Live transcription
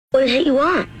What is it you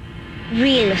want?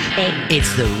 Real estate.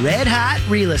 It's the Red Hot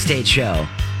Real Estate Show,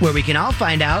 where we can all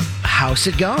find out how's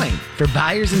it going for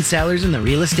buyers and sellers in the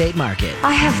real estate market.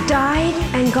 I have died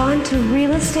and gone to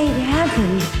real estate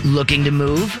heaven. Looking to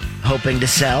move? Hoping to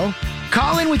sell?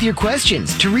 Call in with your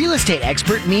questions to real estate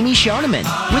expert Miss Shannan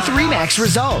with RE/MAX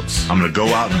results. I'm going to go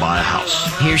out and buy a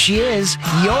house. Here she is,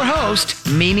 your host,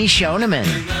 Miss Shannan.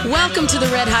 Welcome to the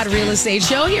Red Hot Real Estate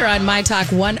Show here on My Talk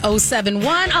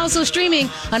 1071, also streaming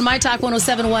on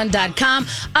MyTalk1071.com.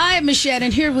 I am Miss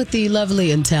Shannan here with the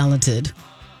lovely and talented,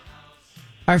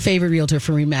 our favorite realtor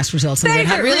for RE/MAX results. Favorite Red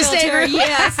Hot Real Estate.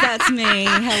 Yes, that's me.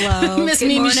 Hello. Miss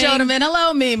Mimi Schoneman.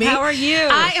 Hello, Mimi. How are you?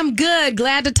 I am good.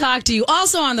 Glad to talk to you.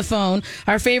 Also on the phone,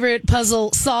 our favorite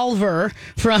puzzle solver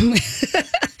from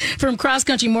from Cross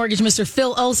Country Mortgage, Mr.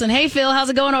 Phil Olson. Hey, Phil, how's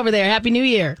it going over there? Happy New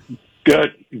Year.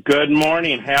 Good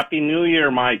morning. Happy New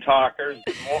Year, my talkers.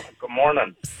 Good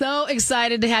morning. So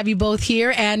excited to have you both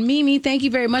here. And Mimi, thank you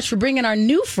very much for bringing our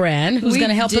new friend who's going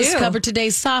to help us cover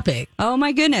today's topic. Oh,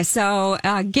 my goodness. So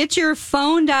get your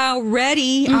phone dial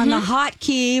ready on the hot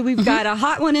key. We've got a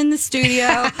hot one in the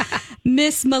studio.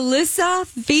 Miss Melisa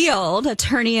Field,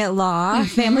 attorney at law,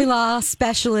 family law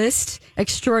specialist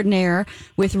extraordinaire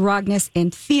with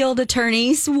RognessField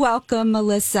attorneys. Welcome,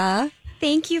 Melisa.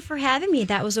 Thank you for having me.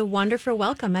 That was a wonderful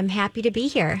welcome. I'm happy to be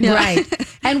here. Right.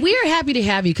 And we are happy to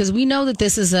have you because we know that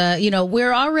this is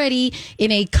we're already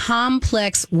in a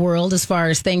complex world as far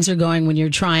as things are going when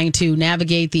you're trying to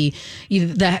navigate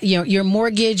your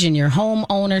mortgage and your home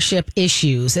ownership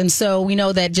issues. And so we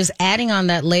know that just adding on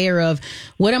that layer of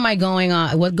what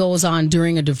goes on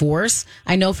during a divorce,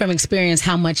 I know from experience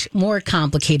how much more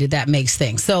complicated that makes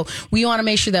things. So we want to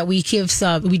make sure that we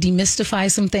demystify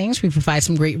some things, we provide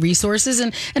some great resources,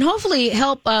 and hopefully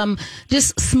help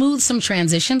just smooth some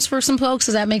transitions for some folks.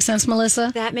 Does that make sense,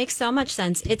 Melisa? That makes so much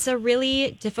sense. It's a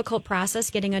really difficult process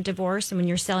getting a divorce, and when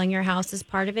you're selling your house as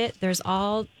part of it, there's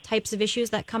all types of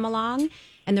issues that come along,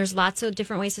 and there's lots of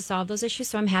different ways to solve those issues,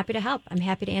 so I'm happy to help. I'm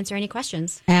happy to answer any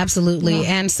questions. Absolutely.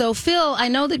 Yeah. And so, Phil, I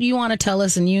know that you want to tell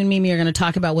us, and you and Mimi are going to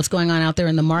talk about what's going on out there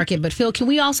in the market, but Phil, can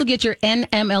we also get your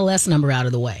NMLS number out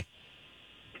of the way?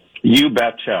 You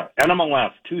betcha.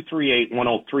 NMLS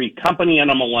 238103, company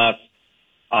NMLS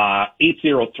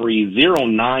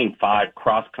 803095,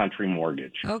 Cross Country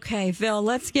Mortgage. Okay, Phil,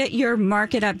 let's get your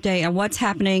market update on what's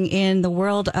happening in the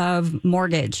world of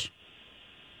mortgage.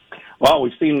 Well,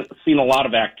 we've seen a lot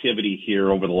of activity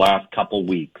here over the last couple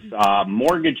weeks.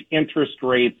 Mortgage interest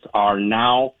rates are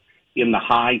now in the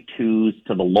high 2s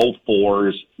to the low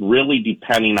 4s, really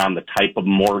depending on the type of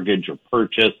mortgage or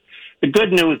purchase. The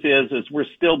good news is we're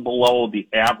still below the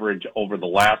average over the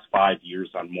last 5 years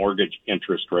on mortgage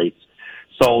interest rates.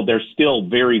 So they're still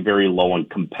very, very low and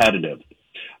competitive.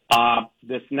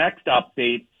 This next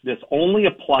update, this only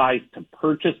applies to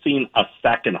purchasing a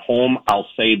second home. I'll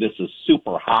say this is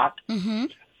super hot. Mm-hmm.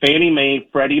 Fannie Mae,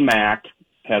 Freddie Mac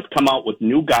has come out with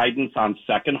new guidance on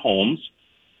second homes.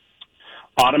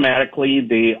 Automatically,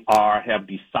 they have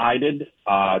decided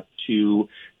to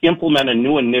implement a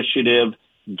new initiative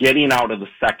getting out of the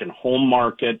second home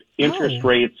market. Interest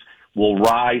rates will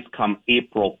rise come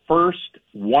April 1st,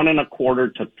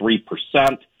 1.25% to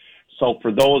 3%. So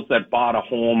for those that bought a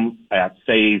home at,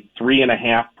 say,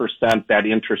 3.5%, that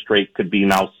interest rate could be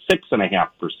now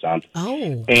 6.5%.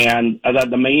 Oh. And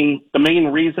the main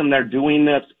reason they're doing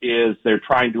this is they're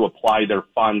trying to apply their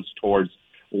funds towards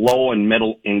low and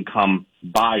middle income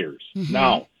buyers. Mm-hmm.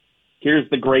 Now, here's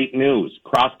the great news.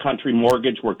 Cross Country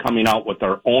Mortgage, we're coming out with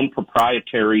our own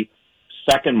proprietary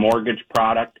second mortgage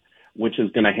product, which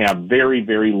is going to have very,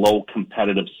 very low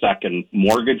competitive second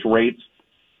mortgage rates.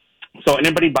 So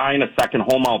anybody buying a second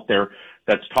home out there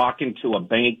that's talking to a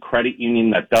bank, credit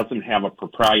union that doesn't have a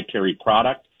proprietary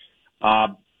product,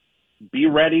 be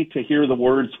ready to hear the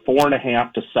words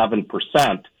 4.5% to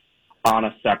 7% on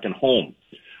a second home.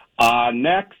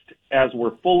 Next, as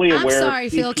we're fully aware... I'm sorry,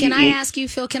 Phil. Can I ask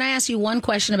you one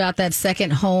question about that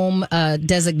second home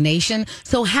designation?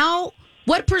 So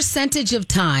what percentage of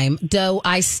time do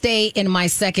I stay in my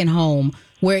second home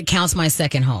where it counts my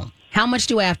second home? How much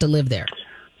do I have to live there?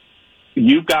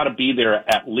 You've got to be there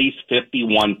at least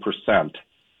 51%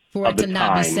 for it to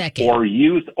not be second,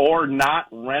 or not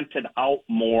rented out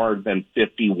more than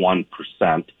 51%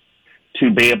 to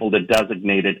be able to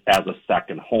designate it as a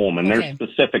second home. And there's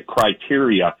specific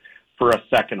criteria for a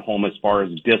second home as far as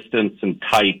distance and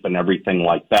type and everything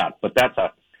like that. But that's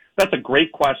a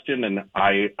great question, and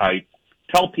I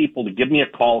tell people to give me a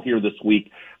call here this week.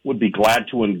 Would be glad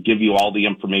to give you all the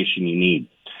information you need.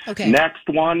 Okay. Next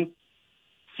one.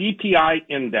 CPI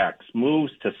index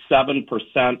moves to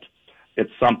 7%.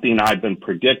 It's something I've been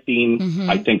predicting.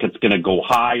 I think it's going to go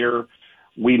higher.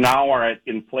 We now are at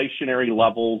inflationary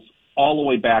levels all the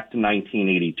way back to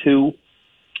 1982,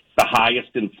 the highest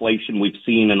inflation we've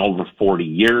seen in over 40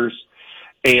 years.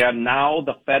 And now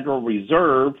the Federal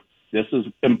Reserve, this is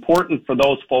important for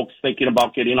those folks thinking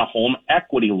about getting a home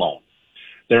equity loan.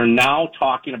 They're now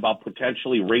talking about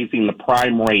potentially raising the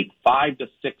prime rate 5 to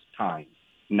 6 times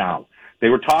now. They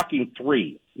were talking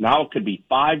 3. Now it could be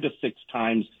 5 to 6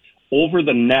 times over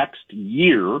the next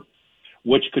year,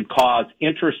 which could cause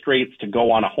interest rates to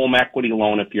go on a home equity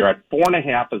loan. If you're at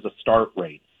 4.5 as a start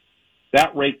rate,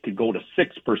 that rate could go to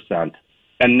 6%,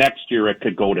 and next year it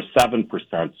could go to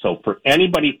 7%. So for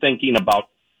anybody thinking about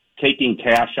taking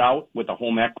cash out with a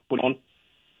home equity loan,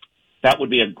 that would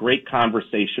be a great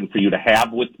conversation for you to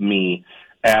have with me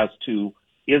as to,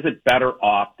 is it better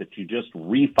off that you just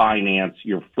refinance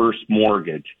your first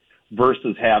mortgage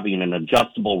versus having an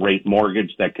adjustable rate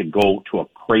mortgage that could go to a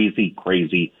crazy,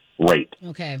 crazy rate.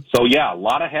 Okay. So yeah, a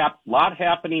lot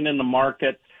happening in the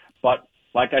market, but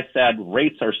like I said,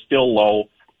 rates are still low,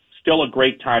 still a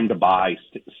great time to buy,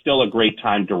 still a great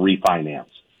time to refinance.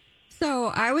 So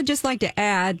I would just like to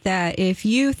add that if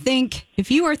you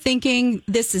are thinking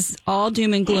this is all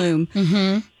doom and gloom,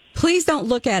 please don't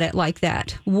look at it like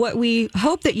that. What we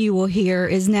hope that you will hear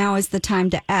is now is the time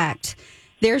to act.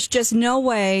 There's just no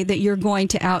way that you're going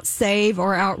to outsave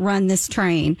or outrun this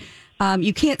train.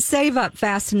 You can't save up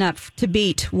fast enough to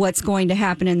beat what's going to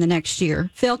happen in the next year.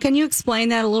 Phil, can you explain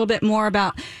that a little bit more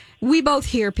about, we both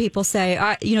hear people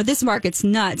say, this market's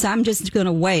nuts, I'm just going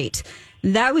to wait.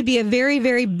 That would be a very,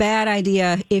 very bad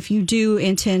idea if you do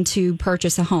intend to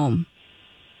purchase a home.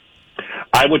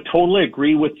 I would totally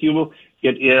agree with you.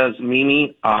 It is,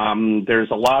 Mimi. There's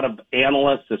a lot of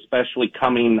analysts, especially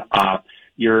coming,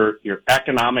 your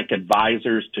economic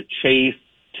advisors to Chase,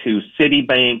 to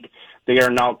Citibank. They are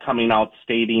now coming out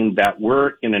stating that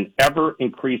we're in an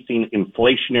ever-increasing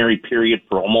inflationary period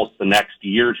for almost the next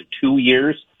year to 2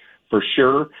 years, for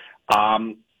sure.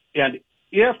 And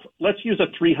if, let's use a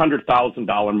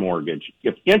 $300,000 mortgage,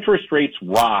 if interest rates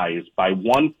rise by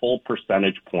 1 full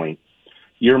percentage point,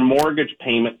 your mortgage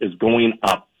payment is going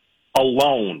up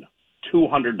alone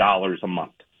 $200 a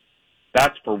month.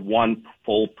 That's for 1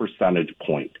 full percentage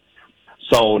point.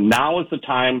 So now is the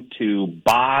time to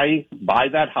buy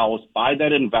that house, buy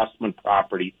that investment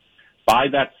property, buy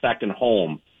that second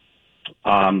home.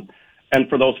 And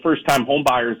for those first-time home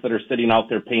buyers that are sitting out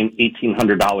there paying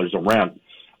 $1,800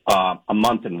 a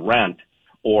month in rent,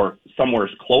 or somewhere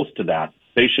as close to that,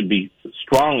 they should be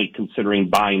strongly considering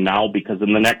buying now, because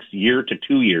in the next year to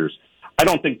 2 years, I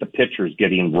don't think the picture is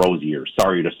getting rosier,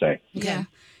 sorry to say. Yeah.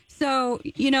 So,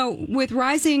 with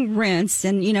rising rents,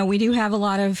 and, we do have a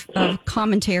lot of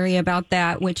commentary about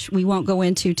that, which we won't go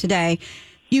into today.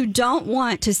 You don't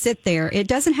want to sit there. It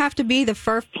doesn't have to be the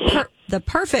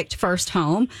perfect first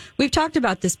home. We've talked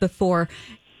about this before.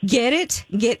 Get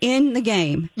in the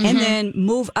game, and then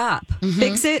move up.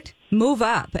 Fix it, move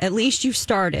up. At least you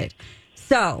started.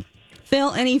 So,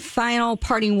 Phil, any final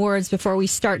parting words before we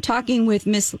start talking with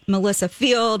Miss Melisa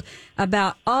Field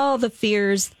about all the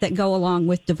fears that go along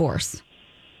with divorce?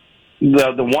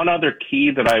 The one other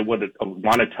key that I would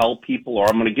want to tell people, or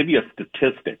I'm going to give you a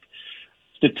statistic.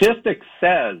 Statistics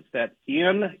says that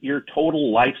in your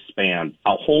total lifespan,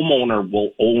 a homeowner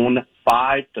will own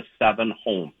 5 to 7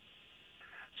 homes.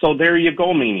 So there you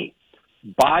go, Mimi.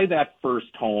 Buy that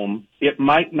first home. It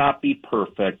might not be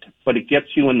perfect, but it gets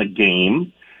you in the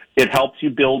game. It helps you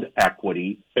build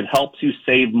equity. It helps you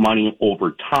save money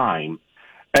over time.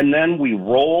 And then we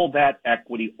roll that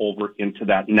equity over into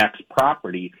that next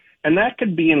property. And that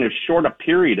could be in as short a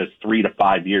period as 3 to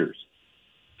 5 years.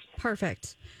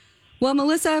 Perfect. Well,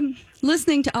 Melisa,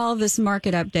 listening to all of this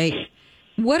market update,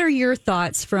 what are your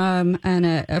thoughts from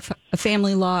a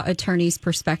family law attorney's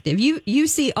perspective? You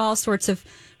see all sorts of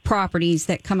properties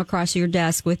that come across your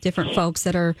desk with different folks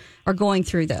that are going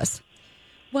through this.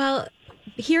 Well,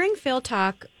 hearing Phil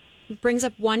talk brings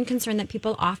up one concern that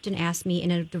people often ask me in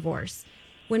a divorce.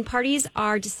 When parties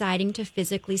are deciding to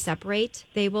physically separate,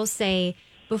 they will say,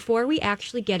 before we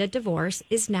actually get a divorce,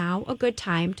 is now a good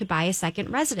time to buy a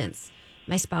second residence?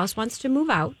 My spouse wants to move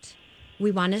out.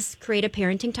 We want to create a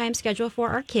parenting time schedule for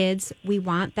our kids. We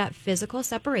want that physical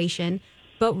separation,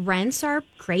 but rents are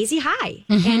crazy high,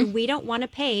 and we don't want to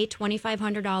pay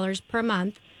 $2,500 per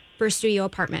month for a studio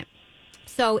apartment.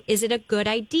 So is it a good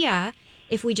idea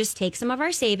if we just take some of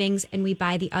our savings and we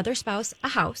buy the other spouse a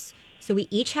house? So we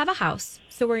each have a house.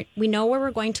 So we know where we're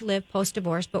going to live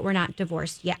post-divorce, but we're not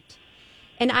divorced yet.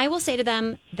 And I will say to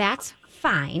them, that's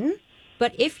fine.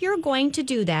 But if you're going to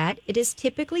do that, it is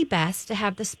typically best to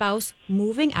have the spouse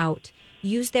moving out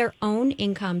use their own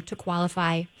income to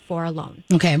qualify for a loan.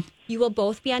 Okay. You will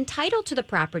both be entitled to the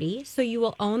property, so you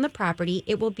will own the property.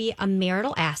 It will be a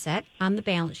marital asset on the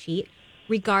balance sheet,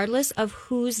 regardless of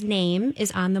whose name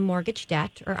is on the mortgage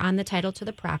debt or on the title to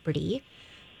the property.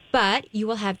 But you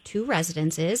will have two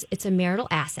residences. It's a marital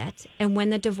asset. And when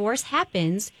the divorce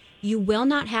happens, you will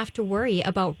not have to worry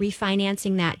about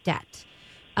refinancing that debt.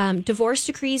 Divorce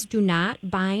decrees do not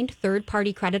bind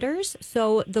third-party creditors.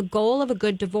 So the goal of a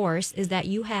good divorce is that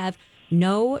you have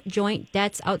no joint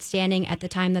debts outstanding at the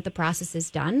time that the process is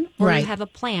done, or you have a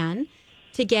plan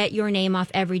to get your name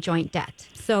off every joint debt.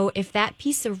 So if that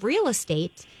piece of real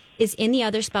estate is in the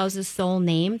other spouse's sole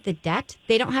name, the debt,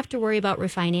 they don't have to worry about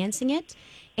refinancing it.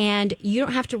 And you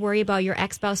don't have to worry about your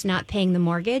ex-spouse not paying the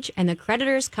mortgage and the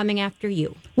creditors coming after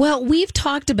you. Well, we've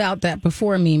talked about that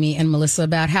before, Mimi and Melissa,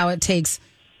 about how it takes,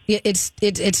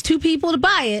 it's two people to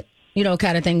buy it,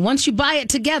 kind of thing. Once you buy it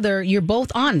together, you're both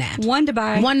on that. One to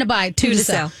buy, two to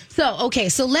sell. So, okay,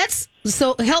 so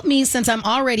help me, since I'm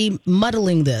already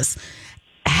muddling this.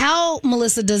 How,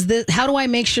 Melissa, how do I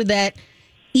make sure that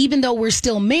even though we're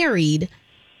still married,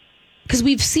 because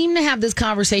we've seemed to have this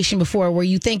conversation before where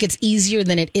you think it's easier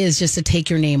than it is just to take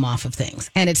your name off of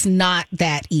things. And it's not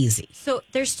that easy. So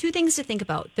there's two things to think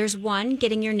about. There's one,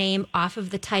 getting your name off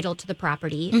of the title to the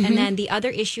property. And then the other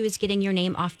issue is getting your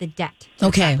name off the debt to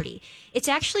the property. It's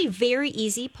actually very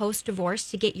easy post-divorce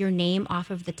to get your name off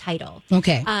of the title.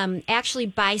 Okay. Actually,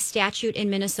 by statute in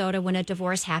Minnesota, when a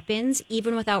divorce happens,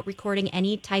 even without recording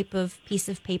any type of piece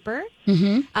of paper,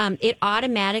 it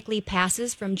automatically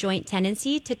passes from joint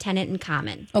tenancy to tenant in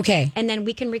common. Okay. And then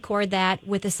we can record that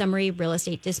with a summary real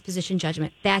estate disposition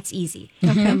judgment. That's easy.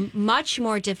 The much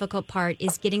more difficult part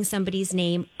is getting somebody's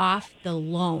name off the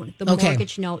loan, the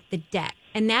mortgage note, the debt.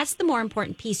 And that's the more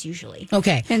important piece usually.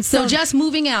 Okay. And so just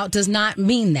moving out does not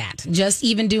mean that. Just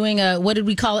even doing what did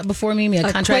we call it before, Mimi?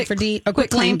 A contract for deed? A quick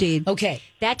claim deed. Okay.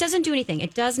 That doesn't do anything.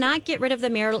 It does not get rid of the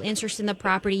marital interest in the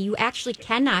property. You actually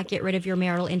cannot get rid of your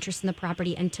marital interest in the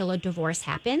property until a divorce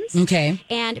happens. Okay.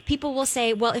 And people will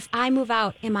say, well, if I move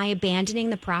out, am I abandoning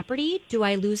the property? Do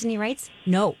I lose any rights?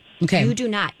 No. Okay. You do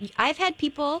not. I've had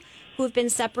people who have been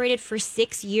separated for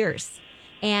 6 years.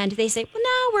 And they say, well,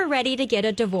 now we're ready to get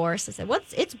a divorce. I said, well,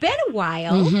 it's been a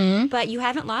while, but you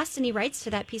haven't lost any rights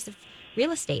to that piece of real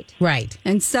estate. Right.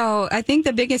 And so I think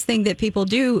the biggest thing that people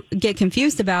do get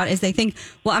confused about is they think,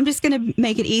 well, I'm just going to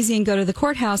make it easy and go to the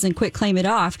courthouse and quick claim it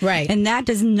off. Right. And that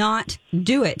does not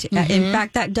do it. In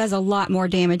fact, that does a lot more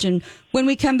damage. And when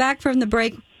we come back from the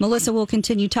break, Melissa will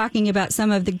continue talking about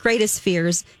some of the greatest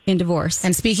fears in divorce.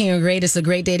 And speaking of great, it's a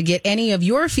great day to get any of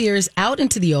your fears out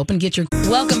into the open.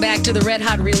 Welcome back to the Red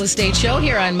Hot Real Estate Show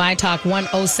here on My Talk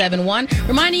 1071.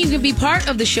 Reminding you can be part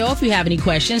of the show if you have any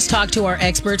questions. Talk to our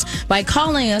experts by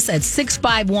calling us at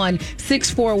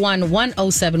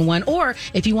 651-641-1071. Or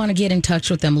if you want to get in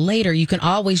touch with them later, you can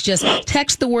always just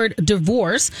text the word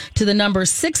divorce to the number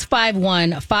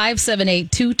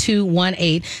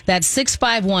 651-578-2218. That's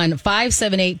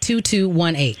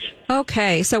 651-578-2218.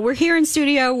 Okay, so we're here in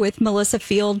studio with Melisa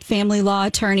Field, family law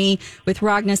attorney with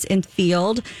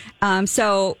RognessField.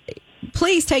 So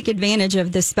please take advantage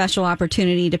of this special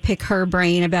opportunity to pick her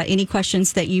brain about any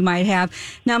questions that you might have.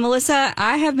 Now, Melissa,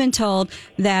 I have been told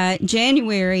that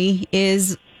January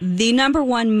is the number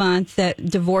one month that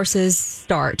divorces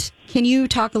start. Can you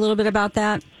talk a little bit about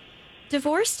that?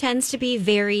 Divorce tends to be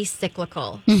very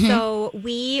cyclical. So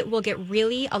we will get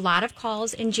a lot of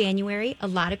calls in January. A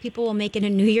lot of people will make it a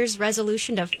New Year's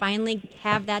resolution to finally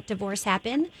have that divorce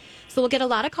happen. So we'll get a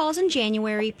lot of calls in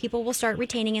January. People will start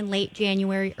retaining in late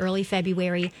January, early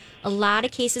February. A lot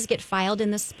of cases get filed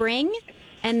in the spring.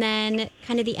 And then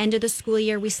kind of the end of the school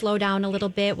year, we slow down a little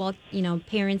bit while,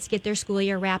 parents get their school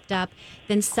year wrapped up.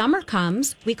 Then summer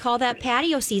comes. We call that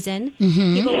patio season.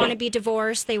 People want to be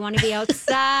divorced. They want to be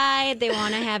outside. They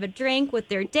want to have a drink with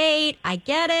their date. I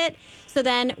get it. So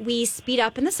then we speed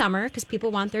up in the summer because people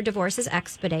want their divorces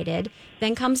expedited.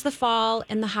 Then comes the fall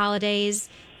and the holidays.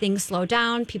 Things slow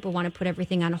down. People want to put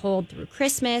everything on hold through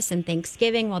Christmas and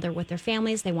Thanksgiving while they're with their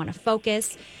families. They want to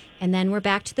focus. And then we're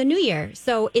back to the new year.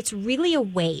 So it's really a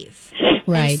wave.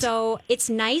 Right. And so it's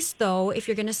nice, though, if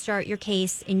you're going to start your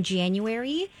case in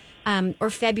January or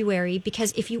February,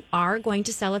 because if you are going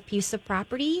to sell a piece of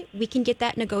property, we can get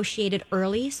that negotiated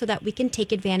early so that we can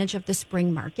take advantage of the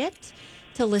spring market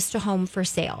to list a home for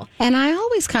sale. And I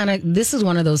always this is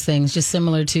one of those things, just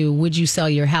similar to would you sell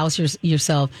your house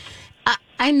yourself?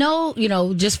 I know,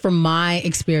 just from my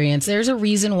experience, there's a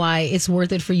reason why it's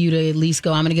worth it for you to at least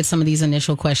go, I'm going to get some of these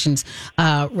initial questions,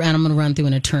 and I'm going to run through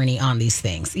an attorney on these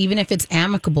things. Even if it's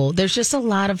amicable, there's just a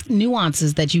lot of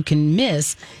nuances that you can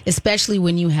miss, especially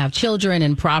when you have children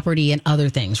and property and other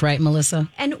things, right, Melissa?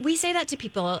 And we say that to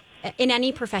people in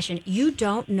any profession. You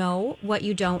don't know what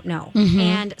you don't know. Mm-hmm.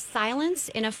 And silence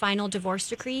in a final divorce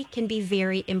decree can be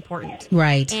very important.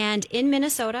 Right. And in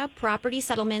Minnesota, property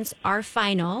settlements are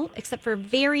final, except for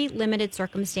very limited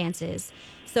circumstances.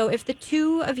 So if the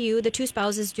two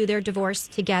spouses, do their divorce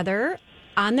together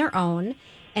on their own,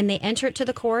 and they enter it to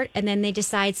the court, and then they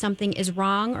decide something is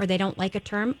wrong or they don't like a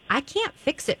term, I can't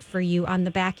fix it for you on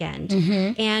the back end.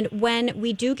 Mm-hmm. And when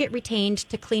we do get retained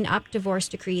to clean up divorce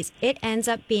decrees, it ends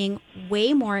up being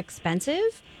way more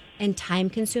expensive and time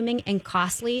consuming and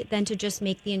costly than to just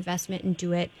make the investment and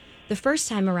do it the first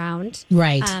time around.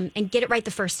 Right. And get it right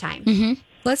the first time. Mm-hmm.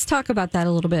 Let's talk about that a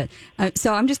little bit.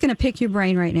 So I'm just going to pick your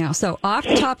brain right now. So off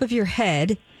the top of your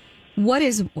head, what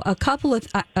is a couple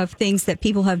of things that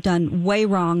people have done way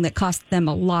wrong that cost them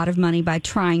a lot of money by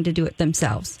trying to do it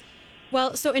themselves?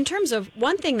 Well, so in terms of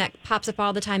one thing that pops up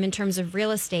all the time in terms of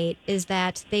real estate is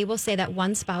that they will say that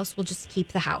one spouse will just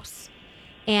keep the house,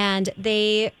 and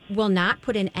they will not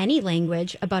put in any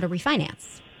language about a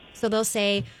refinance. So they'll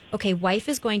say, okay, wife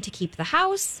is going to keep the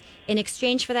house. In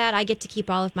exchange for that, I get to keep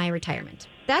all of my retirement.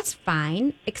 That's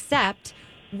fine, except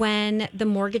when the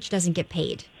mortgage doesn't get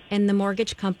paid. And the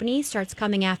mortgage company starts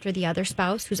coming after the other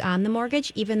spouse who's on the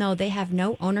mortgage, even though they have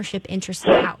no ownership interest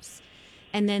in the house.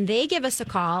 And then they give us a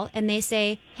call and they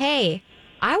say, hey,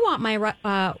 I want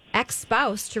my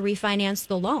ex-spouse to refinance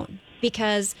the loan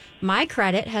because my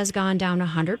credit has gone down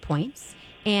 100 points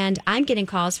and I'm getting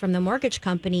calls from the mortgage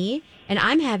company and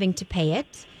I'm having to pay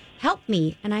it. Help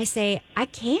me. And I say, I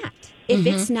can't. If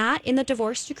it's not in the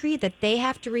divorce decree that they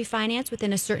have to refinance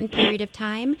within a certain period of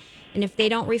time, and if they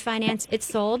don't refinance, it's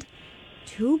sold,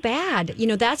 too bad.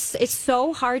 It's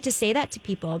so hard to say that to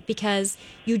people because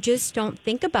you just don't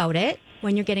think about it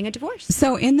when you're getting a divorce.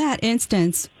 So in that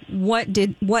instance, what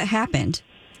happened?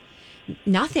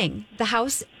 Nothing.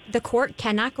 The court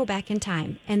cannot go back in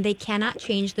time and they cannot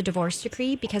change the divorce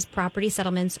decree because property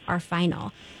settlements are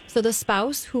final. So the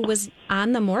spouse who was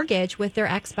on the mortgage with their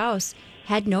ex-spouse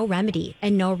had no remedy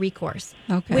and no recourse,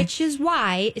 which is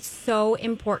why it's so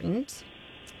important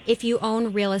if you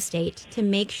own real estate to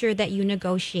make sure that you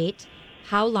negotiate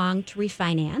how long to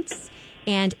refinance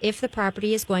and if the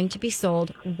property is going to be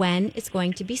sold, when it's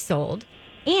going to be sold,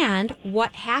 and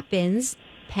what happens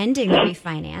pending the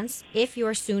refinance if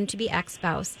your soon-to-be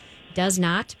ex-spouse does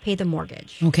not pay the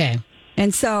mortgage. Okay.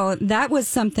 And so that was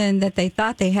something that they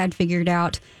thought they had figured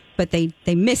out, but they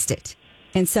missed it.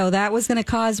 And so that was going to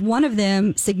cause one of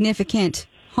them significant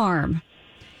harm.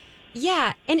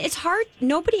 Yeah, and it's hard.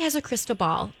 Nobody has a crystal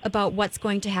ball about what's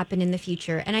going to happen in the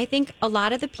future. And I think a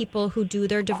lot of the people who do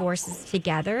their divorces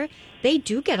together, they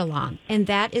do get along. And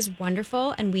that is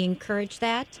wonderful, and we encourage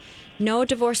that. No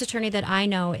divorce attorney that I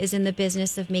know is in the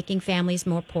business of making families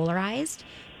more polarized.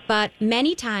 But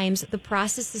many times the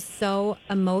process is so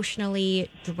emotionally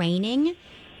draining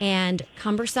and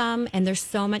cumbersome, and there's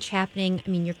so much happening. I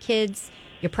mean, your kids,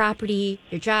 your property,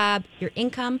 your job, your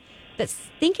income. That's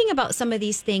thinking about some of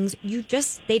these things,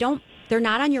 they're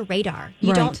not on your radar.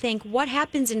 You don't think, what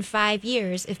happens in 5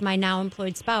 years if my now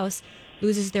employed spouse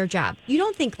loses their job? You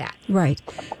don't think that. Right.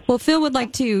 Well, Phil would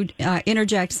like to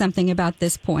interject something about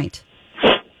this point.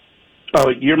 Oh,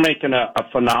 you're making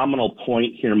a phenomenal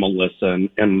point here, Melissa.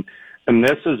 And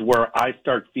this is where I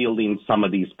start fielding some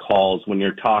of these calls when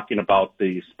you're talking about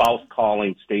the spouse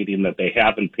calling stating that they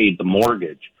haven't paid the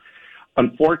mortgage.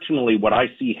 Unfortunately, what I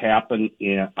see happen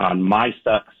on my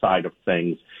side of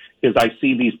things is I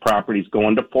see these properties go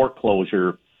into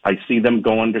foreclosure. I see them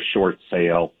go into short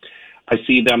sale. I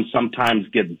see them sometimes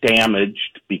get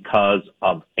damaged because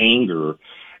of anger.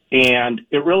 And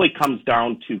it really comes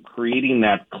down to creating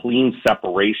that clean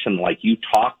separation like you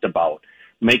talked about,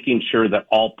 making sure that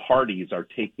all parties are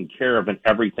taken care of and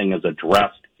everything is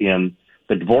addressed in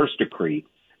the divorce decree.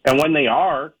 And when they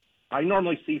are, I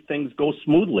normally see things go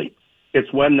smoothly.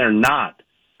 It's when they're not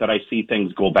that I see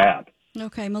things go bad.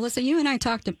 Okay, Melissa, you and I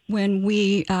talked when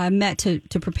we met to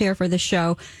prepare for the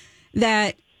show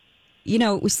that,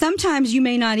 sometimes you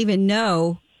may not even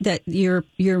know that your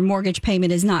mortgage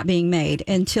payment is not being made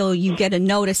until you get a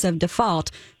notice of default,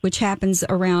 which happens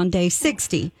around day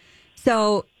 60.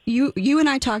 So you and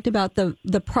I talked about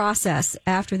the process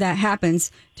after that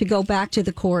happens to go back to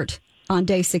the court on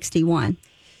day 61.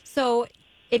 So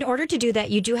in order to do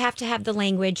that, you do have to have the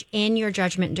language in your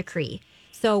judgment decree.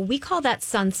 So we call that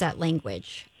sunset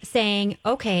language, saying,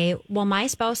 okay, well, my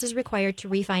spouse is required to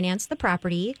refinance the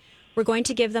property. We're going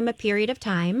to give them a period of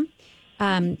time.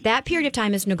 That period of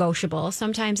time is negotiable.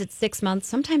 Sometimes it's 6 months.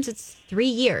 Sometimes it's 3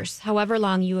 years, however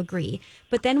long you agree.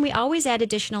 But then we always add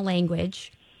additional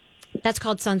language. That's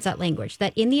called sunset language,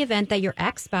 that in the event that your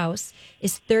ex-spouse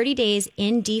is 30 days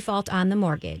in default on the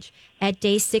mortgage, at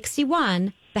day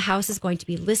 61, the house is going to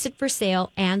be listed for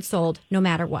sale and sold no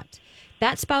matter what.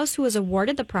 That spouse who is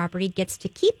awarded the property gets to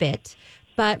keep it,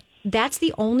 but that's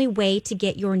the only way to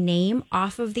get your name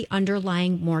off of the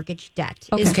underlying mortgage debt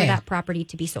is for that property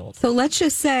to be sold. So let's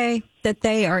just say that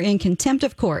they are in contempt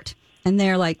of court and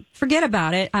they're like, forget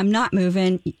about it. I'm not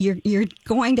moving. You're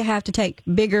going to have to take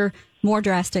bigger, more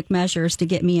drastic measures to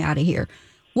get me out of here.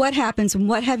 What happens and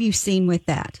what have you seen with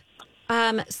that?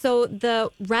 So the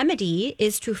remedy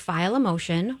is to file a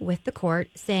motion with the court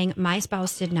saying my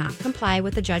spouse did not comply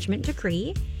with the judgment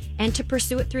decree and to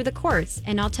pursue it through the courts.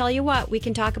 And I'll tell you what, we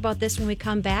can talk about this when we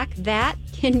come back. That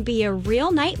can be a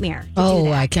real nightmare.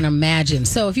 Oh, I can imagine.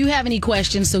 So if you have any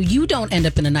questions so you don't end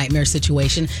up in a nightmare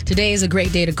situation, today is a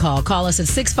great day to call. Call us at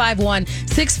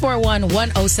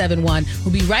 651-641-1071.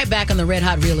 We'll be right back on the Red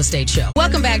Hot Real Estate Show.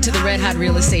 Welcome back to the Red Hot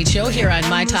Real Estate Show here on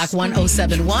My Talk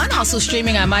 1071. Also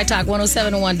streaming on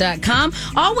MyTalk1071.com.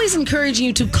 Always encouraging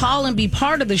you to call and be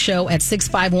part of the show at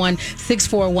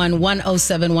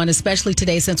 651-641-1071, especially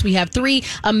today since we have three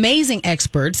amazing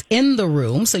experts in the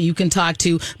room. So you can talk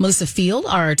to Melisa Field,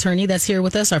 our attorney that's here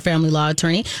with us, our family law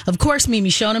attorney. Of course, Miss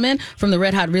Schoneman from the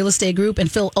Red Hot Real Estate Group,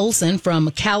 and Phil Olson from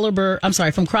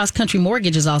from Cross Country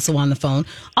Mortgage is also on the phone.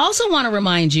 Also want to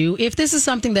remind you, if this is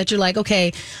something that you're like,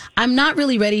 okay, I'm not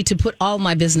really ready to put all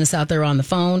my business out there on the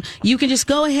phone, you can just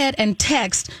go ahead and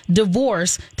text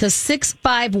divorce to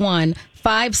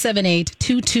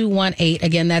 651-578-2218.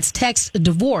 Again, that's text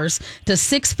divorce to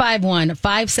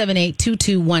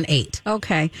 651-578-2218.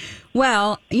 Okay.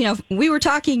 Well, we were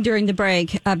talking during the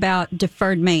break about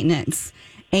deferred maintenance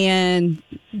and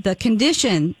the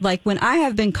condition, like when I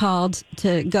have been called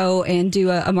to go and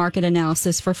do a market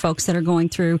analysis for folks that are going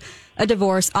through a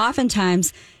divorce,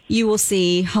 oftentimes you will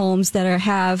see homes that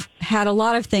have had a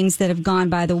lot of things that have gone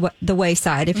by the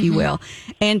wayside, if you will.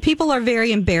 And people are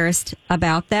very embarrassed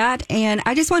about that. And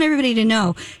I just want everybody to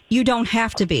know, you don't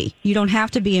have to be. You don't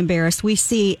have to be embarrassed. We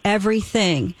see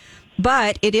everything.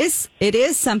 But it is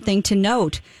something to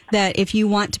note that if you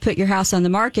want to put your house on the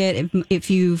market, if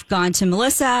you've gone to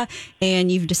Melisa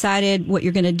and you've decided what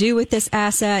you're going to do with this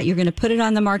asset, you're going to put it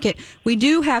on the market, we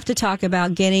do have to talk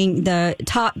about getting the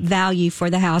top value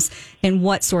for the house and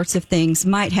what sorts of things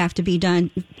might have to be done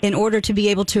in order to be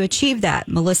able to achieve that.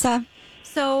 Melisa?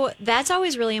 So that's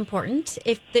always really important.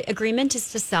 If the agreement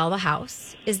is to sell the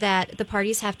house, is that the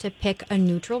parties have to pick a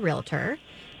neutral realtor,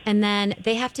 and then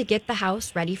they have to get the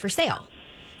house ready for sale.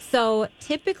 So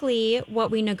typically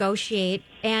what we negotiate,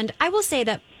 and I will say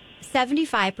that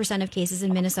 75% of cases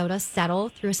in Minnesota settle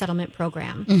through a settlement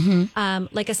program,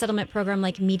 like a settlement program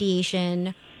like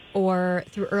mediation or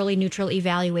through early neutral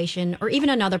evaluation, or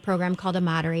even another program called a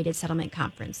moderated settlement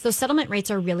conference. So settlement rates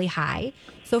are really high.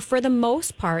 So for the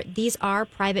most part, these are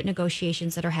private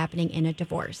negotiations that are happening in a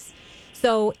divorce.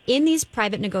 So in these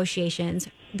private negotiations,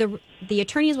 the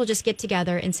attorneys will just get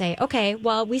together and say, okay,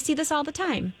 well, we see this all the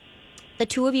time. The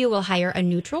two of you will hire a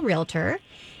neutral realtor,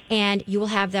 and you will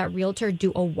have that realtor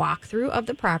do a walkthrough of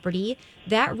the property.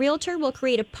 That realtor will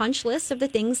create a punch list of the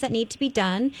things that need to be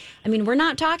done. I mean, we're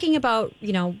not talking about,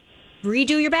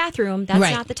 redo your bathroom. That's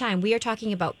not the time. We are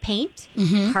talking about paint,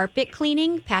 carpet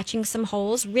cleaning, patching some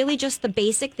holes, really just the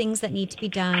basic things that need to be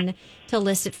done to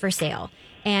list it for sale.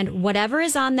 And whatever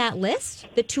is on that list,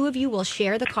 the two of you will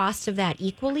share the cost of that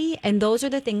equally, and those are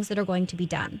the things that are going to be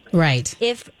done. Right.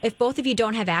 If both of you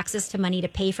don't have access to money to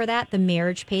pay for that, the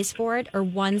marriage pays for it, or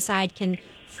one side can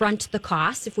front the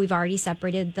cost if we've already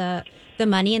separated the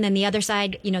money, and then the other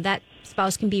side, that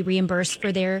spouse can be reimbursed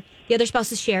for the other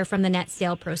spouse's share from the net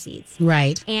sale proceeds.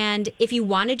 Right. And if you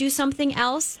want to do something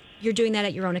else, you're doing that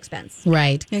at your own expense.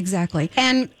 Right. Exactly.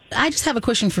 And I just have a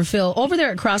question for Phil. Over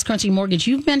there at Cross Country Mortgage,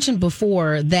 you've mentioned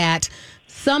before that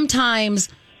sometimes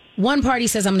one party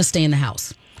says, I'm going to stay in the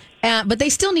house. But they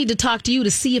still need to talk to you to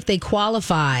see if they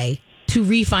qualify to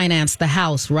refinance the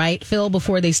house, right, Phil,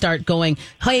 before they start going,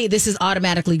 hey, this is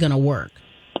automatically going to work.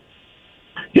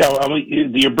 Yeah, I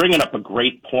mean, you're bringing up a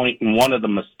great point, and one of the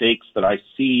mistakes that I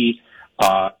see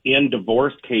in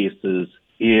divorce cases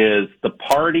is the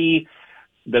party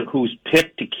who's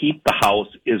picked to keep the house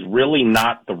is really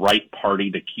not the right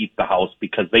party to keep the house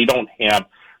because they don't have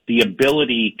the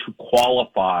ability to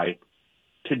qualify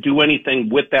to do anything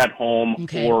with that home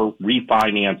or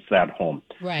refinance that home.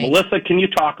 Right. Melisa, can you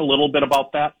talk a little bit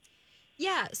about that?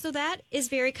 Yeah, so that is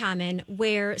very common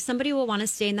where somebody will want to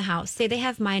stay in the house. Say they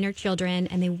have minor children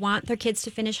and they want their kids to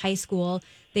finish high school.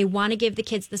 They want to give the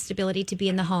kids the stability to be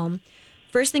in the home.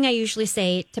 First thing I usually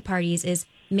say to parties is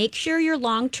make sure your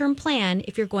long-term plan,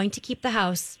 if you're going to keep the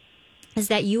house, is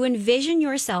that you envision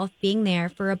yourself being there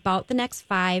for about the next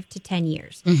 5 to 10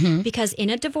 years. Because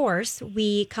in a divorce,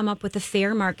 we come up with a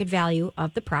fair market value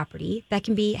of the property. That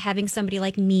can be having somebody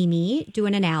like Mimi do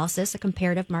an analysis, a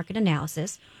comparative market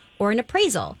analysis, or an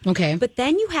appraisal. Okay. But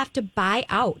then you have to buy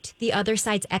out the other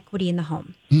side's equity in the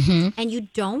home. And you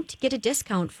don't get a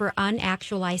discount for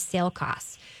unactualized sale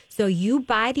costs. So you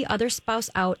buy the other spouse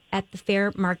out at the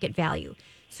fair market value.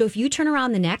 So if you turn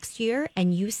around the next year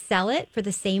and you sell it for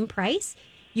the same price,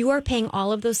 you are paying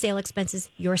all of those sale expenses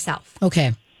yourself.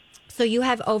 Okay. So you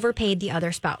have overpaid the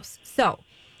other spouse. So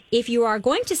if you are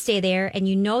going to stay there and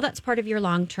you know that's part of your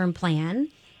long-term plan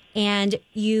and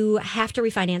you have to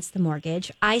refinance the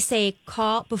mortgage, I say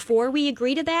call before we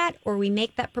agree to that or we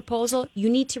make that proposal, you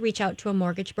need to reach out to a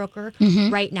mortgage broker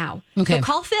right now. Okay. So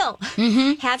call Phil.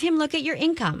 Have him look at your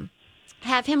income.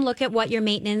 Have him look at what your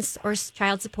maintenance or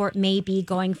child support may be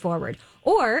going forward.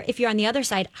 Or if you're on the other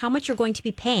side, how much you're going to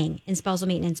be paying in spousal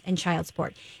maintenance and child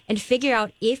support. And figure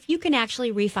out if you can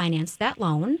actually refinance that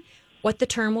loan, what the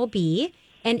term will be,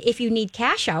 and if you need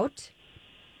cash out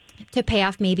to pay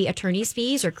off maybe attorney's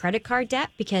fees or credit card debt,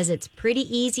 because it's pretty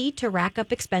easy to rack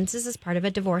up expenses as part of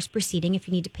a divorce proceeding if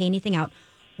you need to pay anything out,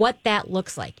 what that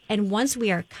looks like. And once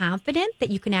we are confident that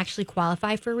you can actually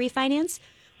qualify for refinance,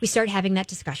 we start having that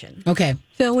discussion. Okay.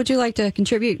 Phil, would you like to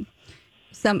contribute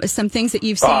some things that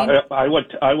you've seen? I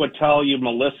would tell you,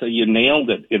 Melissa, you nailed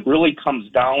it. It really comes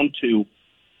down to,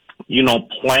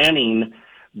 planning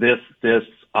this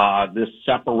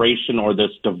separation or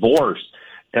this divorce.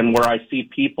 And where I see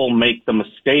people make the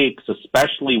mistakes,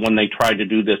 especially when they try to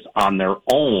do this on their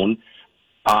own,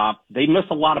 they miss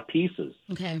a lot of pieces.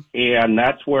 Okay. And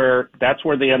that's where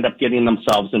they end up getting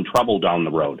themselves in trouble down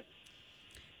the road.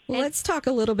 Well, let's talk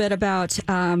a little bit about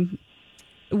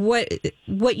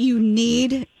what you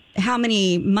need, how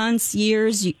many months,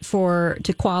 years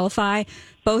to qualify,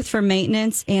 both for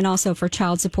maintenance and also for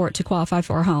child support to qualify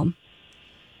for a home.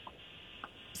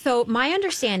 So my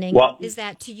understanding is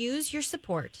that to use your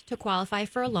support to qualify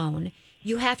for a loan,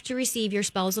 you have to receive your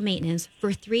spousal maintenance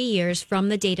for 3 years from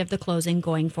the date of the closing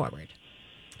going forward.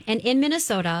 And in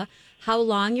Minnesota, how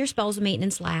long your spousal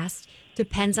maintenance lasts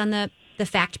depends on the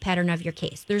fact pattern of your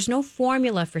case. There's no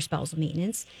formula for spousal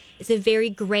maintenance. It's a very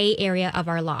gray area of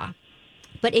our law.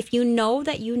 But if you know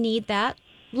that you need that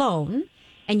loan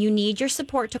and you need your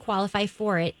support to qualify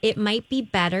for it, it might be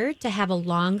better to have a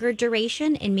longer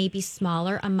duration and maybe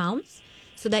smaller amounts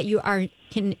so that you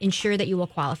can ensure that you will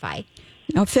qualify.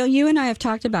 Now, Phil, you and I have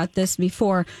talked about this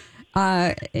before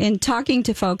in talking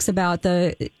to folks about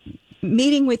the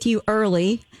meeting with you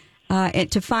early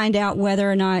to find out whether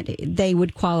or not they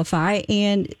would qualify.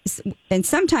 And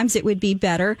sometimes it would be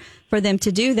better for them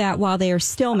to do that while they are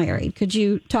still married. Could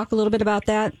you talk a little bit about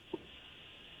that?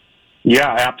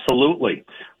 Yeah, absolutely.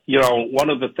 One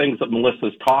of the things that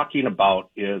Melissa's talking about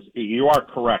is, you are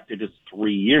correct, it is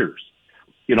 3 years.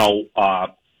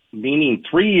 Meaning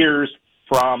 3 years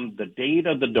from the date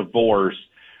of the divorce,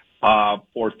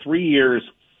 or 3 years,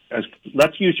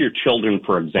 let's use your children,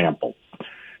 for example.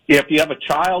 If you have a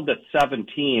child that's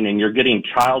 17 and you're getting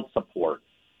child support,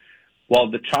 well,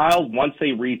 the child, once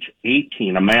they reach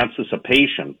 18,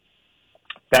 emancipation,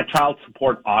 that child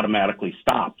support automatically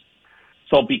stops.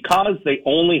 So because they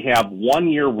only have 1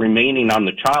 year remaining on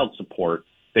the child support,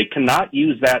 they cannot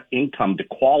use that income to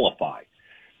qualify.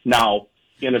 Now,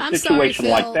 in a situation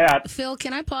like that. Phil,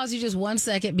 can I pause you just 1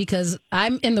 second? Because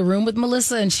I'm in the room with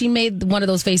Melissa and she made one of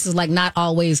those faces like not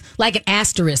always, like an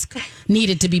asterisk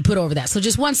needed to be put over that. So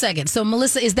just 1 second. So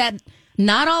Melissa, is that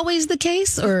not always the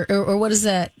case or what is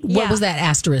that? What was that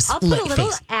asterisk? I'll put a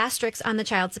little asterisk on the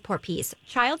child support piece.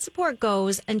 Child support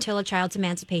goes until a child's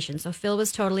emancipation. So Phil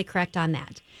was totally correct on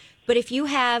that. But if you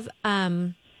have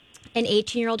an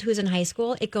 18-year-old who's in high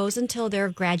school, it goes until their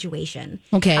graduation.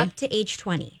 Okay. Up to age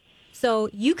 20. So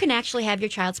you can actually have your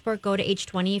child support go to age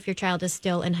 20 if your child is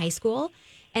still in high school.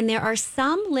 And there are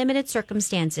some limited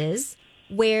circumstances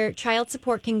where child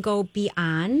support can go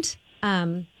beyond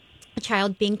a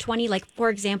child being 20. Like,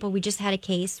 for example, we just had a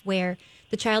case where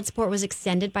the child support was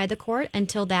extended by the court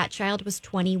until that child was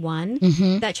 21.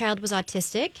 Mm-hmm. That child was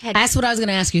autistic. That's what I was going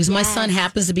to ask you, because my son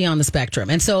happens to be on the spectrum.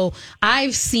 And so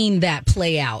I've seen that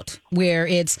play out where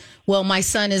it's, well, my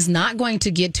son is not going to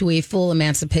get to a full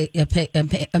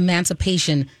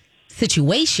emancipation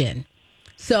situation.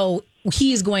 So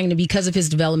he is going to, because of his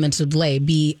developmental delay,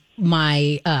 be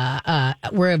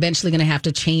we're eventually going to have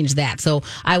to change that. So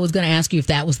I was going to ask you if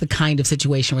that was the kind of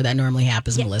situation where that normally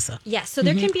happens, Melissa. Yes. So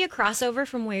there can be a crossover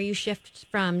from where you shift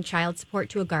from child support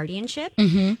to a guardianship.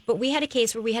 But we had a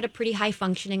case where we had a pretty high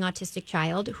functioning autistic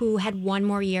child who had one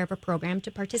more year of a program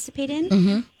to participate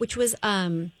in, which was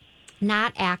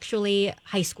not actually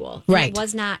high school. Right. It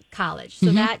was not college. So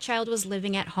that child was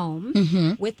living at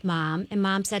home with mom, and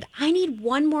mom said, I need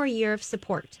one more year of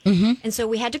support. And so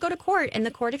we had to go to court, and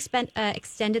the court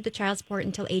extended the child support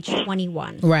until age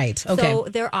 21. Right. Okay. So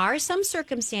there are some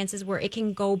circumstances where it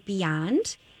can go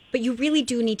beyond, but you really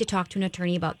do need to talk to an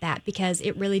attorney about that because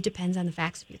it really depends on the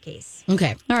facts of your case.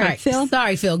 Okay. All right, Phil.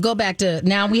 Sorry, Phil. Go back to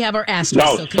now. We have our asterisk.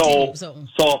 No, so continue.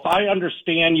 so if I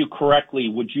understand you correctly,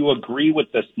 would you agree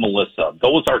with this, Melissa?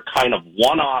 Those are kind of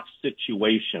one-off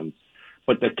situations,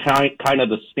 but the kind of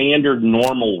the standard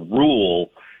normal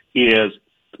rule is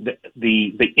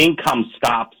the income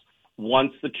stops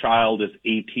once the child is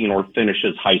 18 or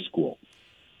finishes high school.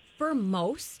 For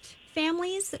most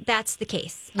families, that's the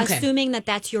case, Okay. assuming that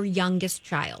that's your youngest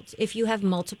child. If you have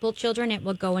multiple children, it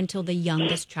will go until the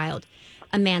youngest child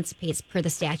emancipates per the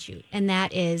statute. And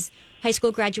that is high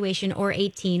school graduation or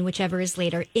 18, whichever is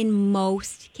later, in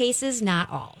most cases,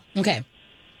 not all. Okay.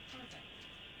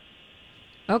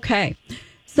 Okay.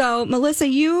 So, Melissa,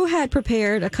 you had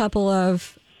prepared a couple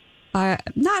of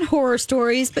not horror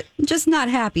stories, but just not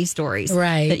happy stories,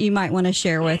 Right. that you might want to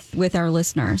share with our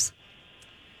listeners.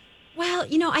 Well,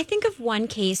 I think of one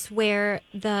case where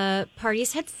the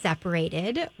parties had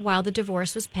separated while the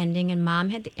divorce was pending, and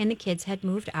mom and the kids had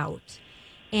moved out,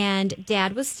 and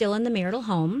dad was still in the marital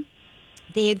home.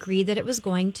 They agreed that it was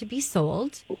going to be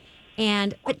sold,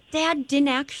 but dad didn't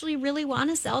actually really want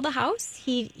to sell the house.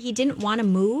 He didn't want to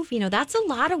move. That's a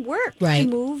lot of work Right. to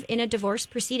move in a divorce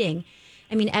proceeding.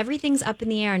 I mean, everything's up in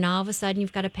the air, and all of a sudden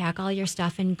you've got to pack all your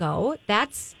stuff and go.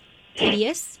 That's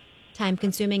tedious,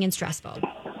 time-consuming, and stressful.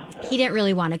 He didn't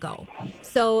really want to go.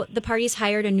 So the parties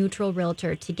hired a neutral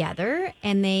realtor together,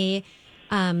 and they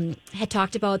had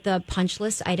talked about the punch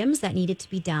list items that needed to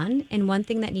be done. And one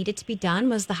thing that needed to be done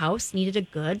was the house needed a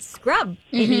good scrub.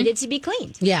 It needed to be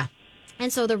cleaned. Yeah.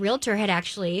 And so the realtor had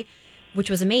actually, which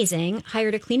was amazing,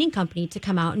 hired a cleaning company to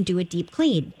come out and do a deep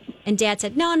clean. And dad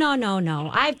said, no,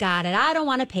 I've got it. I don't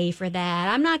want to pay for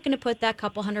that. I'm not going to put that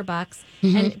couple $100.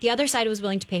 And the other side was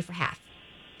willing to pay for half.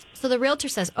 So the realtor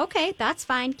says, okay, that's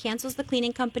fine, cancels the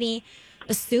cleaning company,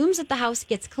 assumes that the house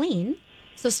gets clean,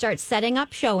 so starts setting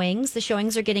up showings. The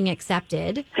showings are getting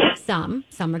accepted. Some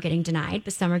are getting denied,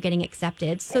 but some are getting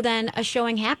accepted. So then a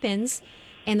showing happens,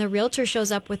 and the realtor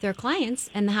shows up with their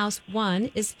clients, and the house, one,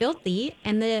 is filthy,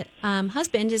 and the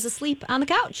husband is asleep on the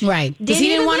couch. Right. Because he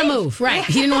didn't want to leave. move. Right.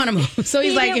 He didn't want to move. So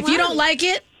he's He like, didn't if you wanna don't like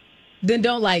it, then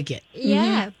don't like it.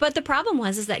 Yeah, but the problem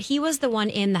was that he was the one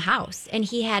in the house, and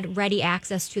he had ready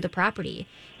access to the property.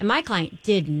 And my client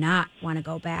did not want to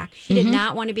go back. She did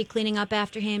not want to be cleaning up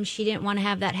after him. She didn't want to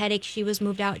have that headache. She was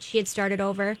moved out. She had started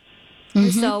over.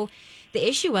 And so the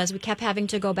issue was we kept having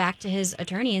to go back to his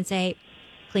attorney and say,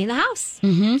 clean the house,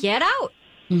 get out.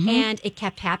 And it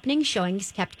kept happening.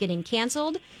 Showings kept getting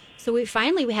canceled. So we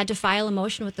had to file a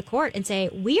motion with the court and say,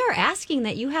 we are asking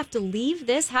that you have to leave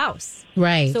this house.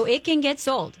 Right. So it can get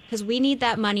sold because we need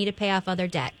that money to pay off other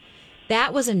debt.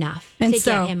 That was enough to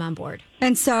get him on board.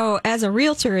 And so as a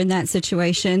realtor in that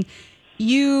situation,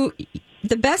 the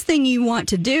best thing you want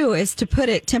to do is to put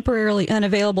it temporarily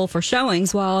unavailable for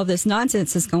showings while all this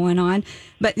nonsense is going on.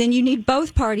 But then you need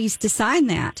both parties to sign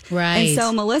that. Right. And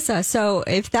so, Melissa,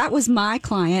 if that was my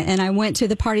client and I went to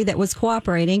the party that was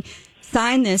cooperating,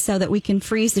 sign this so that we can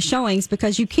freeze the showings,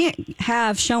 because you can't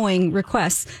have showing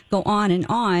requests go on and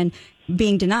on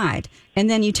being denied. And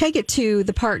then you take it to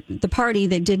the party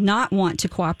that did not want to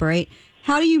cooperate.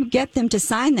 How do you get them to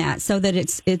sign that so that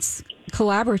it's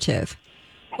collaborative?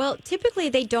 Well, typically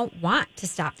they don't want to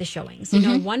stop the showings. You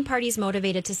know, one party's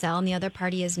motivated to sell and the other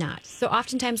party is not. So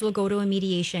oftentimes we'll go to a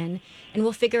mediation and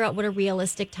we'll figure out what a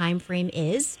realistic time frame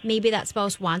is. Maybe that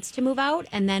spouse wants to move out,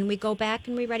 and then we go back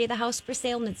and we ready the house for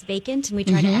sale and it's vacant and we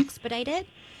try to expedite it.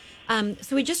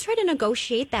 So we just try to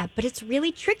negotiate that, but it's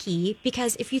really tricky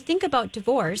because if you think about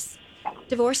divorce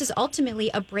is ultimately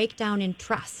a breakdown in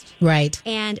trust. Right.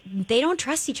 And they don't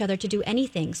trust each other to do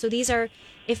anything. So these are,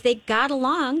 if they got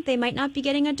along, they might not be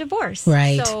getting a divorce.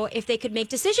 Right. So if they could make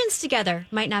decisions together,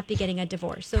 might not be getting a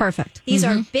divorce. So Perfect. These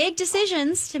are big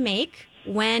decisions to make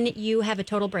when you have a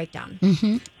total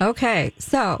breakdown. Okay.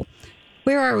 So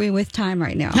Where are we with time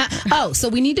right now? So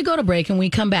we need to go to break, and when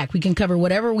we come back, we can cover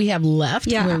whatever we have left.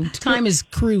 Yeah. Time is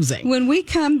cruising. When we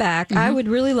come back, I would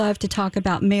really love to talk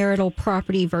about marital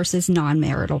property versus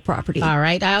non-marital property. All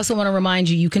right. I also want to remind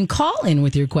you can call in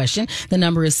with your question. The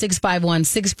number is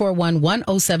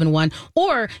 651-641-1071,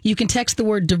 or you can text the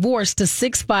word divorce to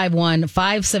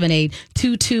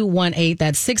 651-578-2218.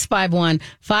 That's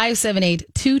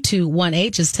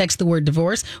 651-578-2218. Just text the word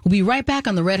divorce. We'll be right back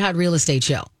on the Red Hot Real Estate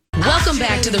Show. Welcome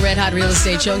back to the Red Hot Real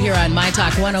Estate Show here on My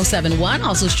Talk 1071,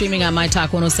 also streaming on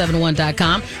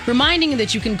MyTalk1071.com. Reminding you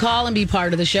that you can call and be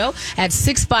part of the show at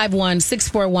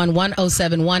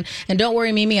 651-641-1071. And don't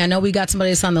worry, Mimi, I know we got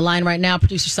somebody that's on the line right now.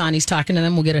 Producer Sonny's talking to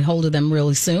them. We'll get a hold of them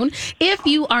really soon. If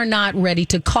you are not ready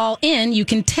to call in, you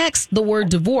can text the word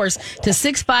divorce to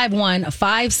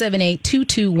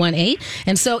 651-578-2218.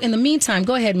 And so in the meantime,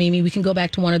 go ahead, Mimi. We can go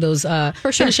back to one of those,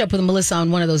 finish up with Melissa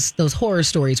on one of those horror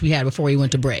stories we had before we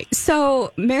went to break.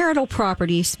 So, marital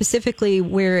property, specifically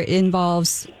where it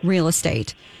involves real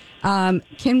estate.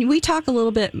 Can we talk a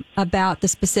little bit about the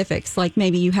specifics? Like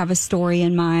maybe you have a story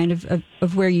in mind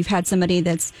of where you've had somebody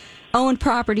that's owned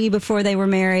property before they were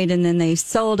married, and then they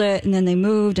sold it, and then they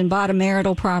moved and bought a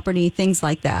marital property, things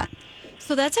like that.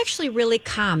 So that's actually really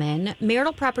common.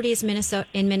 Marital property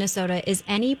in Minnesota is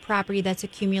any property that's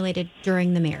accumulated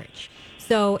during the marriage.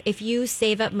 So if you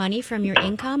save up money from your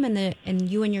income and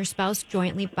you and your spouse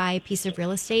jointly buy a piece of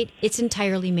real estate, it's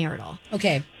entirely marital.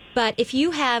 Okay. But if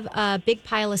you have a big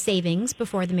pile of savings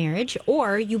before the marriage,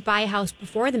 or you buy a house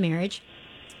before the marriage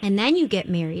and then you get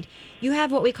married, you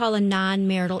have what we call a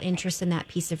non-marital interest in that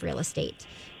piece of real estate.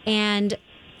 And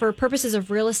for purposes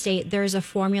of real estate, there's a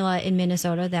formula in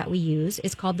Minnesota that we use.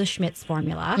 It's called the Schmitz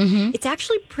formula. It's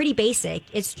actually pretty basic.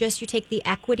 It's just you take the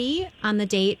equity on the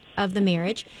date of the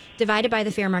marriage divided by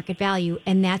the fair market value,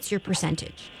 and that's your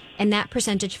percentage. And that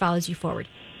percentage follows you forward.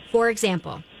 For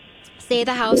example, say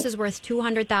the house is worth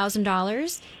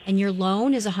 $200,000 and your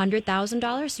loan is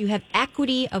 $100,000. So you have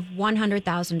equity of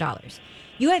 $100,000.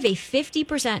 You have a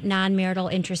 50% non-marital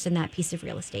interest in that piece of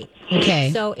real estate. Okay.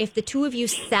 So if the two of you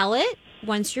sell it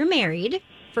once you're married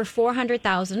for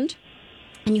 $400,000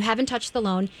 and you haven't touched the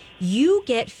loan, you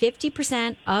get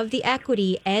 50% of the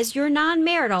equity as your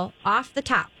non-marital off the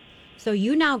top. So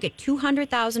you now get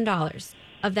 $200,000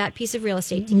 of that piece of real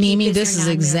estate. Mimi, this is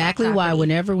exactly why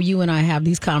whenever you and I have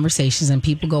these conversations and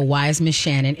people go, why is Miss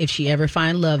Shannan, if she ever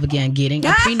find love again, getting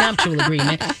a prenuptial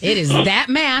agreement? It is that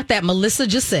math that Melissa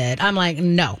just said. I'm like,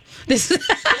 no.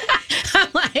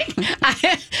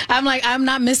 I'm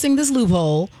not missing this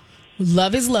loophole.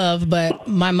 Love is love, but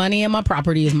my money and my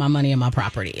property is my money and my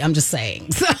property. I'm just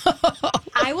saying. So.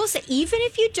 I will say, even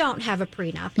if you don't have a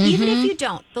prenup, even if you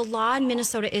don't, the law in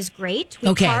Minnesota is great.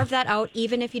 We carve that out,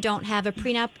 even if you don't have a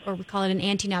prenup, or we call it an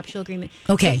antenuptial agreement.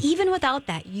 Okay. But even without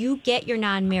that, you get your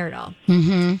non-marital.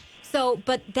 So,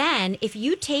 but then if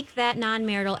you take that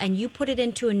non-marital and you put it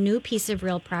into a new piece of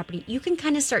real property, you can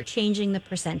kind of start changing the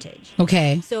percentage.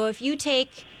 Okay. So if you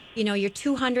take, your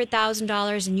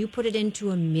 $200,000 and you put it into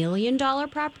 $1 million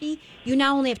property, you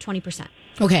now only have 20%.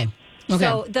 Okay.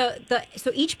 So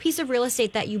so each piece of real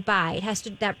estate that you buy, it has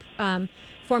to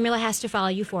formula has to follow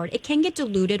you forward. It can get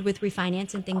diluted with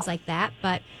refinance and things like that,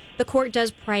 but the court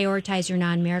does prioritize your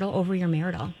non-marital over your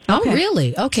marital. Oh,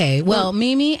 really? Okay. Well,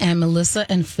 Mimi and Melissa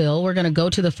and Phil, we're going to go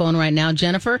to the phone right now.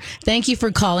 Jennifer, thank you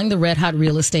for calling the Red Hot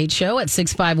Real Estate Show at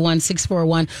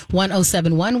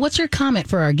 651-641-1071. What's your comment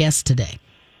for our guest today?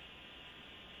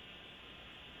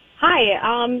 Hi,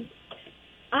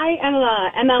 I am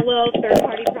a MLO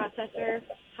third-party processor,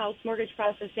 house mortgage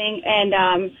processing, and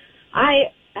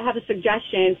I have a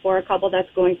suggestion for a couple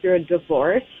that's going through a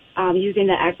divorce using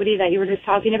the equity that you were just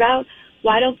talking about.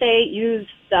 Why don't they use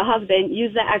the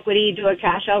equity, do a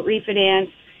cash-out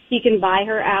refinance, he can buy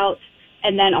her out,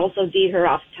 and then also deed her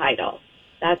off title.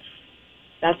 That's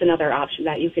another option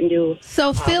that you can do.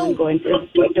 So, Phil, going through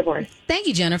a divorce. Thank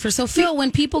you, Jennifer. So, Phil, when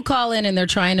people call in and they're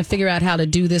trying to figure out how to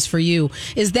do this for you,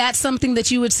 is that something that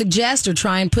you would suggest, or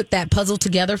try and put that puzzle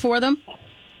together for them?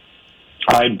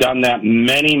 I've done that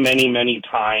many, many, many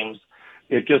times.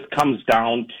 It just comes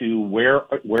down to where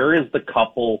is the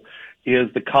couple?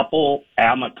 Is the couple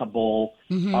amicable?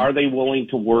 Are they willing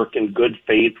to work in good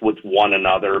faith with one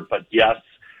another? But yes,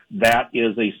 that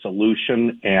is a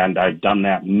solution, and I've done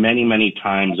that many, many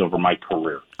times over my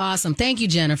career. Awesome. Thank you,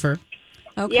 Jennifer.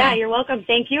 Okay. Yeah, you're welcome.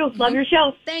 Thank you. Love your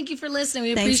show. Thank you for listening.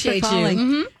 We Thanks appreciate for calling.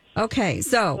 you. Okay,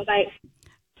 so Bye-bye.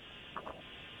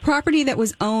 Property that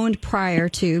was owned prior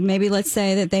to, maybe let's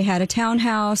say that they had a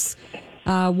townhouse,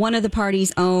 one of the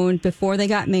parties owned before they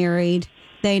got married.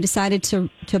 they decided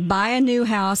to buy a new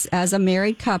house as a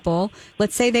married couple.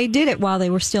 Let's say they did it while they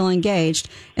were still engaged,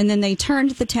 and then they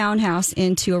turned the townhouse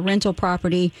into a rental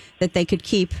property that they could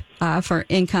keep for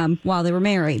income while they were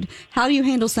married. How do you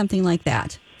handle something like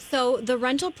that? So the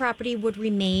rental property would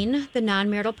remain the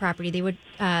non-marital property. They would,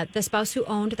 the spouse who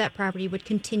owned that property would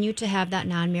continue to have that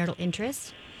non-marital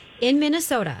interest. In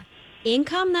Minnesota,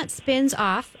 income that spins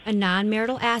off a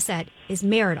non-marital asset is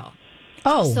marital.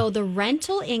 Oh. So the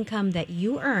rental income that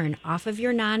you earn off of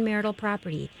your non-marital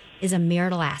property is a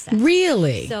marital asset.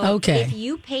 Really? So okay. if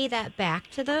you pay that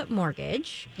back to the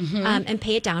mortgage and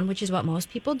pay it down, which is what most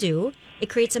people do, it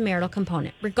creates a marital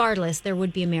component. Regardless, there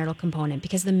would be a marital component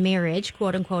because the marriage,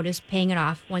 quote unquote, is paying it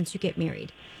off once you get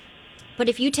married. But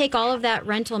if you take all of that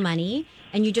rental money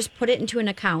and you just put it into an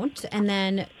account and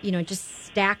then, it just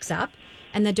stacks up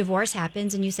and the divorce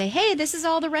happens and you say, hey, this is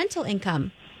all the rental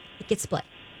income, it gets split.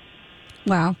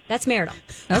 Wow. That's marital.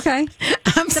 Okay.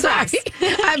 I'm sorry.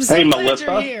 I'm so glad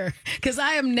you're here because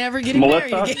I am never getting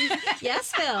married again.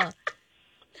 Yes, Phil.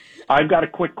 I've got a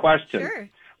quick question. Sure.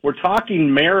 We're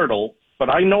talking marital, but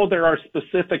I know there are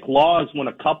specific laws when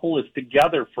a couple is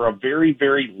together for a very,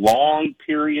 very long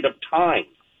period of time.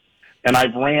 And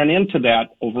I've ran into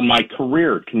that over my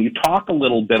career. Can you talk a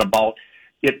little bit about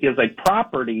it is a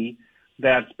property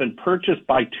that's been purchased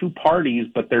by two parties,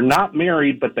 but they're not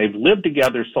married, but they've lived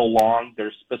together so long,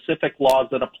 there's specific laws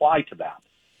that apply to that.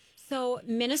 So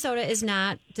Minnesota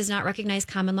does not recognize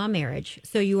common law marriage.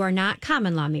 So you are not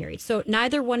common law married. So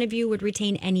neither one of you would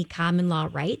retain any common law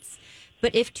rights.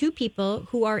 But if two people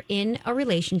who are in a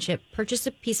relationship purchase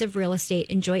a piece of real estate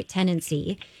in joint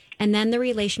tenancy, and then the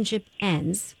relationship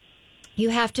ends, you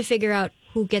have to figure out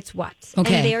who gets what.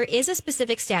 Okay. And there is a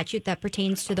specific statute that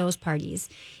pertains to those parties.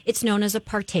 It's known as a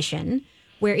partition,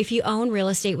 where if you own real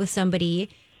estate with somebody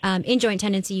in joint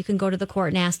tenancy, you can go to the court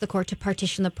and ask the court to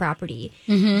partition the property.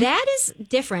 That is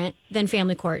different than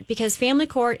family court because family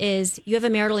court is you have a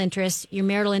marital interest. Your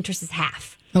marital interest is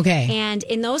half. Okay. And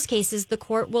in those cases, the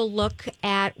court will look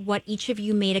at what each of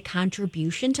you made a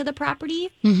contribution to the property.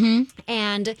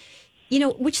 And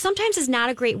which sometimes is not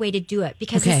a great way to do it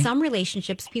because in some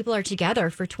relationships, people are together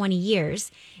for 20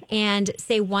 years and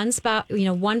say one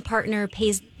partner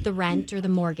pays the rent or the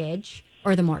mortgage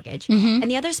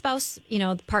and the other spouse,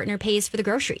 the partner pays for the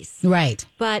groceries. Right.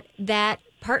 But that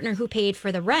partner who paid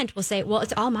for the rent will say, well,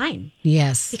 it's all mine.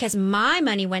 Yes. Because my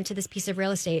money went to this piece of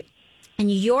real estate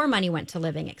and your money went to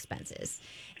living expenses.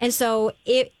 And so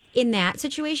in that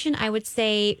situation, I would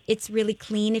say it's really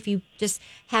clean if you just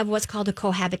have what's called a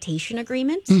cohabitation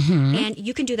agreement. And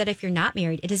you can do that if you're not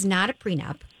married. It is not a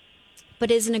prenup,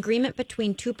 but it is an agreement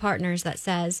between two partners that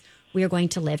says we are going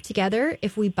to live together.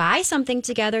 If we buy something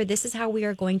together, this is how we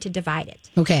are going to divide it.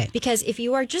 Okay. Because if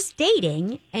you are just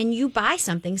dating and you buy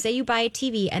something, say you buy a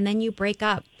TV and then you break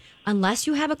up, unless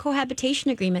you have a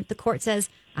cohabitation agreement, the court says,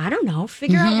 I don't know,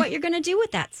 figure out what you're going to do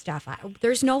with that stuff.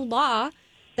 There's no law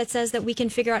that says that we can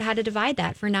figure out how to divide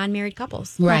that for non-married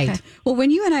couples. Right. Okay. Well,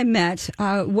 when you and I met,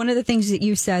 one of the things that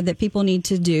you said that people need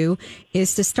to do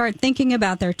is to start thinking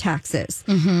about their taxes,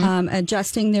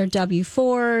 adjusting their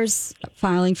W-4s,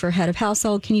 filing for head of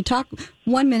household. Can you talk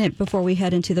 1 minute before we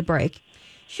head into the break?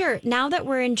 Sure. Now that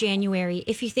we're in January,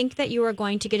 if you think that you are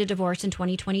going to get a divorce in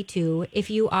 2022, if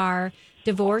you are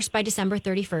divorced by December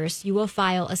 31st, you will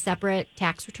file a separate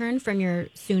tax return from your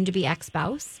soon-to-be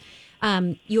ex-spouse.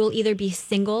 You will either be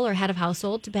single or head of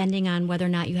household, depending on whether or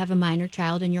not you have a minor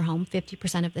child in your home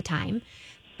 50% of the time.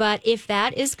 But if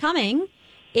that is coming,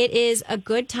 it is a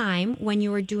good time when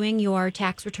you are doing your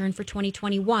tax return for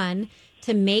 2021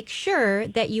 to make sure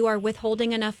that you are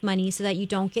withholding enough money so that you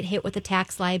don't get hit with a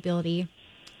tax liability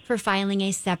for filing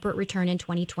a separate return in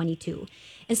 2022.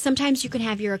 And sometimes you can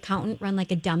have your accountant run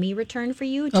like a dummy return for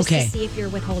you just to see if your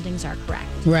withholdings are correct.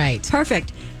 Right.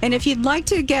 Perfect. And if you'd like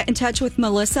to get in touch with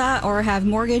Melisa or have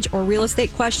mortgage or real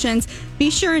estate questions, be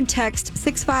sure and text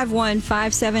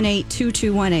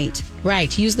 651-578-2218.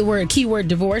 Right. Use the keyword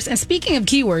divorce. And speaking of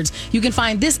keywords, you can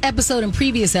find this episode and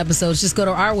previous episodes. Just go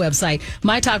to our website,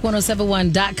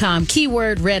 mytalk1071.com,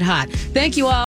 keyword red hot. Thank you all.